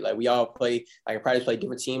is great. Like, we all play – I can probably play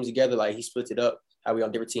different teams together. Like, he splits it up, how we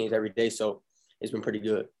on different teams every day. So it's been pretty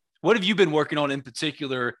good. What have you been working on in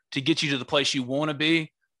particular to get you to the place you want to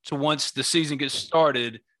be? So once the season gets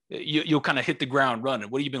started, you'll kind of hit the ground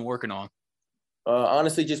running. What have you been working on?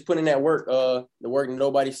 Honestly, just putting in that work, the work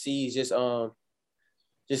nobody sees, just the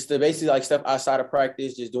basically like stuff outside of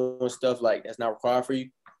practice, just doing stuff like that's not required for you.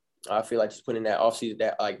 I feel like just putting that off season,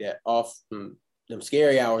 them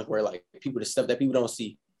scary hours where like the stuff that people don't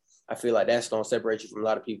see. I feel like that's gonna separate you from a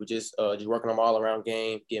lot of people. Just working on all around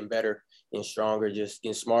game, getting better and stronger, just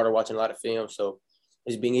getting smarter, watching a lot of film. So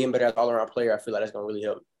just being getting better as all around player. I feel like that's gonna really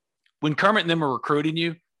help. When Kermit and them are recruiting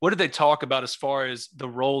you, what did they talk about as far as the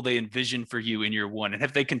role they envision for you in year one? And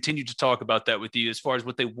have they continued to talk about that with you as far as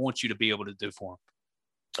what they want you to be able to do for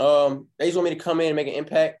them? They just want me to come in and make an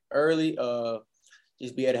impact early,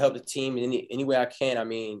 just be able to help the team in any way I can. I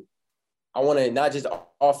mean, I want to not just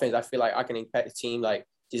offense. I feel like I can impact the team, like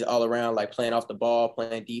just all around, like playing off the ball,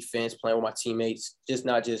 playing defense, playing with my teammates, just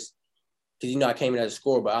not just because, I came in as a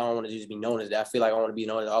scorer, but I don't want to just be known as that. I feel like I want to be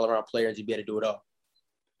known as an all-around player and just be able to do it all.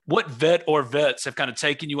 What vet or vets have kind of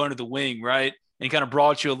taken you under the wing, right, and kind of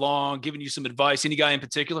brought you along, giving you some advice? Any guy in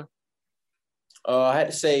particular? I had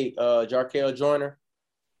to say Jarkel Joyner,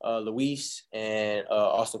 Luis, and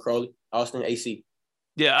Austin AC.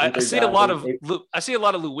 Yeah, I see a lot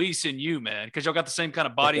of Luis in you, man, because y'all got the same kind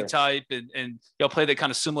of body type and y'all play that kind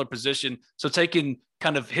of similar position. So taking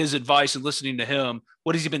kind of his advice and listening to him,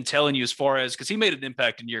 what has he been telling you as far as, because he made an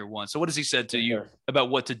impact in year one. So what has he said to you about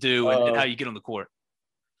what to do and how you get on the court?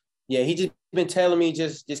 Yeah, he just been telling me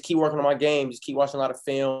just keep working on my game, just keep watching a lot of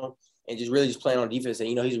film and just really just playing on defense. And,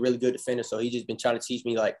 he's a really good defender. So he's just been trying to teach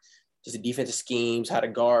me like just the defensive schemes, how to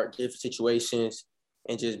guard different situations,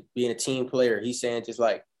 and just being a team player. He's saying just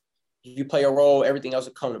like, if you play a role, everything else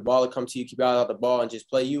will come. The ball will come to you. Keep your eye out the ball and just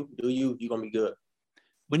play you're going to be good.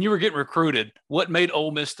 When you were getting recruited, what made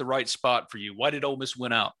Ole Miss the right spot for you? Why did Ole Miss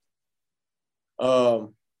win out?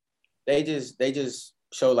 They just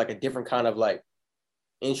showed like a different kind of like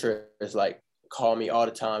interest, like call me all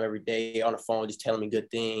the time, every day on the phone, just telling me good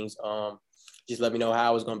things. Just let me know how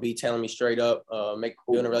I was going to be, telling me straight up,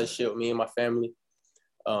 building a relationship with me and my family.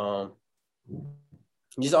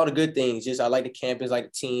 Just all the good things. Just I like the campus, like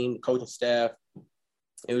the team, the coaching staff.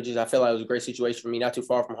 It was just, I felt like it was a great situation for me, not too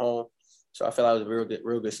far from home. So I felt like it was a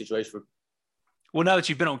real good situation for me. Well, now that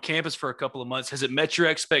you've been on campus for a couple of months, has it met your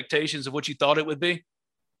expectations of what you thought it would be?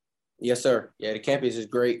 Yes, sir. Yeah, the campus is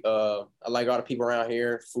great. I like all the people around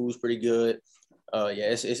here. Food's pretty good. I'm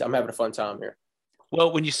having a fun time here.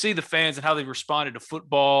 Well, when you see the fans and how they responded to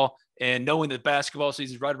football and knowing that basketball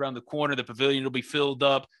season is right around the corner, the pavilion will be filled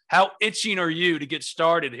up, how itching are you to get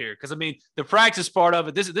started here? Because, I mean, the practice part of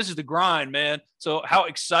it, this is the grind, man. So how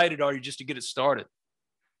excited are you just to get it started?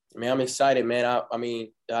 Man, I'm excited, man.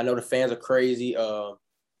 I know the fans are crazy. All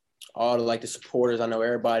the supporters, I know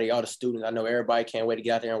everybody, all the students, I know everybody can't wait to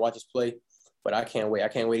get out there and watch us play. But I can't wait. I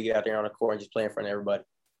can't wait to get out there on the court and just play in front of everybody.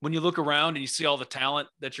 When you look around and you see all the talent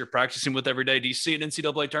that you're practicing with every day, do you see an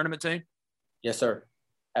NCAA tournament team? Yes, sir.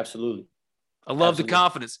 Absolutely. I love the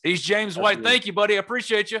confidence. He's James White. Thank you, buddy. I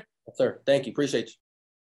appreciate you. Yes, sir. Thank you. Appreciate you.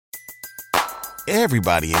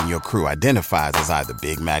 Everybody in your crew identifies as either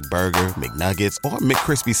Big Mac Burger, McNuggets, or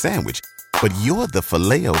McCrispy Sandwich. But you're the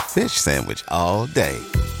Filet-O-Fish Sandwich all day.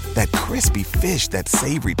 That crispy fish, that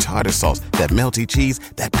savory tartar sauce, that melty cheese,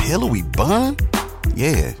 that pillowy bun.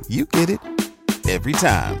 Yeah, you get it. Every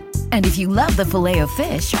time. And if you love the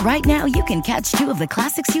Filet-O-Fish, right now you can catch two of the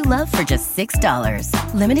classics you love for just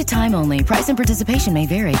 $6. Limited time only. Price and participation may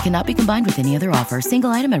vary. Cannot be combined with any other offer. Single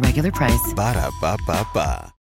item at regular price. Ba-da-ba-ba-ba.